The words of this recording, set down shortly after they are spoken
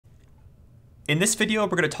In this video,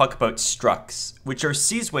 we're going to talk about structs, which are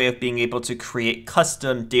C's way of being able to create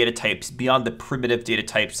custom data types beyond the primitive data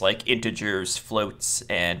types like integers, floats,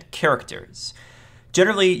 and characters.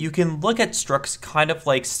 Generally, you can look at structs kind of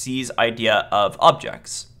like C's idea of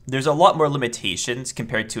objects. There's a lot more limitations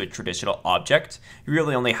compared to a traditional object. You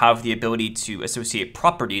really only have the ability to associate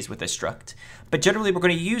properties with a struct. But generally, we're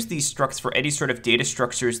going to use these structs for any sort of data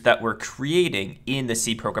structures that we're creating in the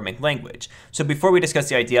C programming language. So before we discuss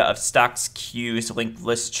the idea of stacks, queues, linked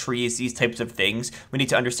lists, trees, these types of things, we need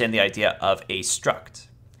to understand the idea of a struct.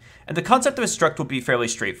 And the concept of a struct will be fairly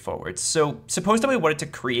straightforward. So suppose that we wanted to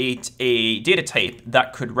create a data type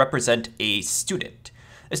that could represent a student.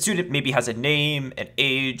 A student maybe has a name, an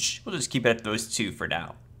age. We'll just keep it at those two for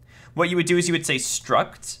now. What you would do is you would say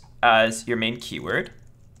struct as your main keyword.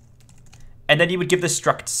 And then you would give the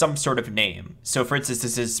struct some sort of name. So for instance,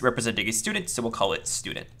 this is representing a student, so we'll call it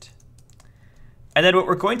student. And then what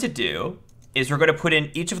we're going to do is we're going to put in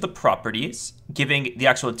each of the properties, giving the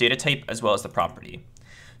actual data type as well as the property.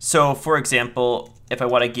 So for example, if I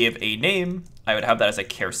want to give a name, I would have that as a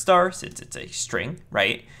char star since it's a string,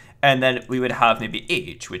 right? And then we would have maybe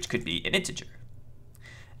age, which could be an integer.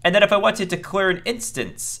 And then if I want to declare an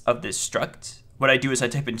instance of this struct, what I do is I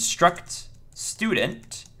type in struct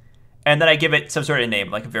student, and then I give it some sort of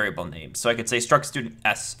name, like a variable name. So I could say struct student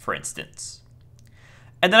s, for instance.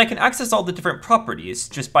 And then I can access all the different properties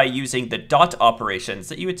just by using the dot operations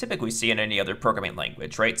that you would typically see in any other programming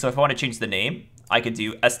language, right? So if I want to change the name, I could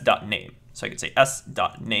do s.name. So I could say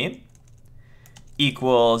s.name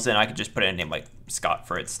equals, and I could just put in a name like Scott,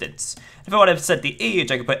 for instance. If I want to set the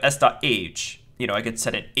age, I could put s.age. I could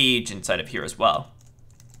set an age inside of here as well.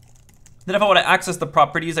 Then if I want to access the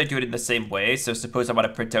properties, I do it in the same way. So suppose I want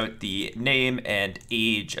to print out the name and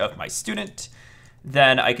age of my student,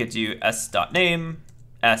 then I could do s.name,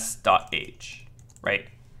 s.age, right?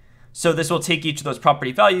 So this will take each of those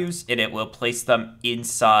property values and it will place them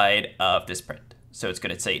inside of this print. So it's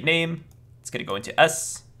going to say name, it's going to go into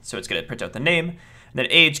s, so it's going to print out the name, and then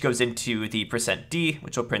age goes into the %d,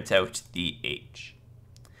 which will print out the age.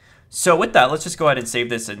 So with that, let's just go ahead and save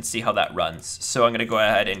this and see how that runs. So I'm going to go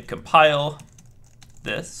ahead and compile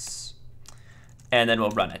this, and then we'll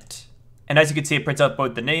run it. And as you can see, it prints out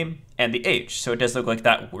both the name and the age. So it does look like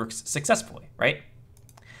that works successfully, right?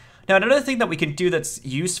 Now, another thing that we can do that's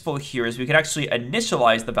useful here is we can actually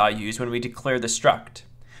initialize the values when we declare the struct.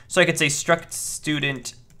 So I could say struct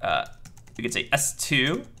student, we could say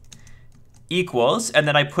s2 equals, and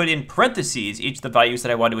then I put in parentheses each of the values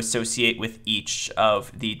that I want to associate with each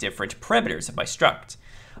of the different parameters of my struct.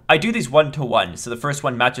 I do these one-to-one, so the first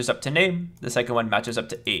one matches up to name, the second one matches up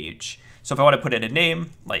to age. So if I want to put in a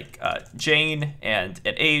name like Jane and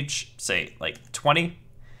an age, say like 20,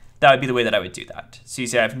 that would be the way that I would do that. So you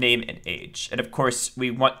see I have name and age. And of course,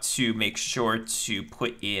 we want to make sure to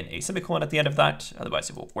put in a semicolon at the end of that, otherwise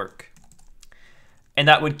it won't work. And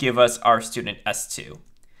that would give us our student S2.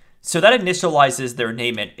 So that initializes their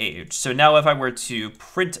name and age. So now if I were to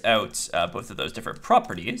print out both of those different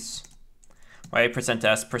properties, right,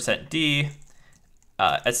 %s, %d,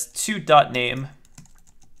 s2.name,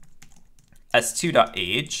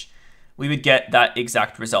 s2.age, we would get that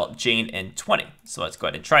exact result, Jane and 20. So let's go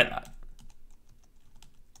ahead and try that.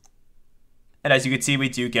 And as you can see, we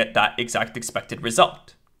do get that exact expected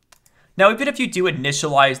result. Now, even if you do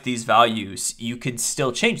initialize these values, you can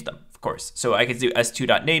still change them, of course. So I could do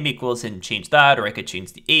s2.name equals and change that, or I could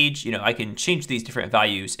change the age. I can change these different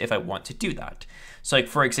values if I want to do that. So like,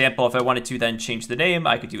 for example, if I wanted to then change the name,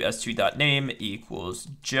 I could do s2.name equals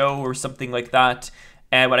Joe or something like that.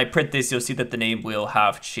 And when I print this, you'll see that the name will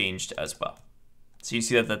have changed as well. So you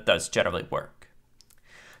see that that does generally work.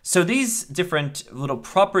 So these different little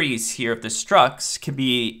properties here of the structs can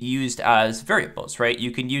be used as variables, right? You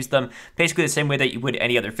can use them basically the same way that you would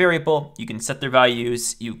any other variable. You can set their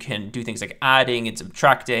values. You can do things like adding and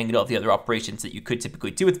subtracting and all the other operations that you could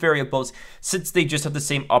typically do with variables, since they just have the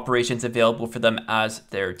same operations available for them as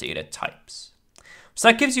their data types. So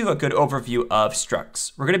that gives you a good overview of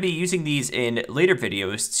structs. We're going to be using these in later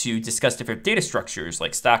videos to discuss different data structures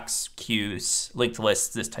like stacks, queues, linked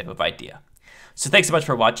lists, this type of idea. So thanks so much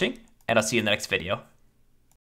for watching, and I'll see you in the next video.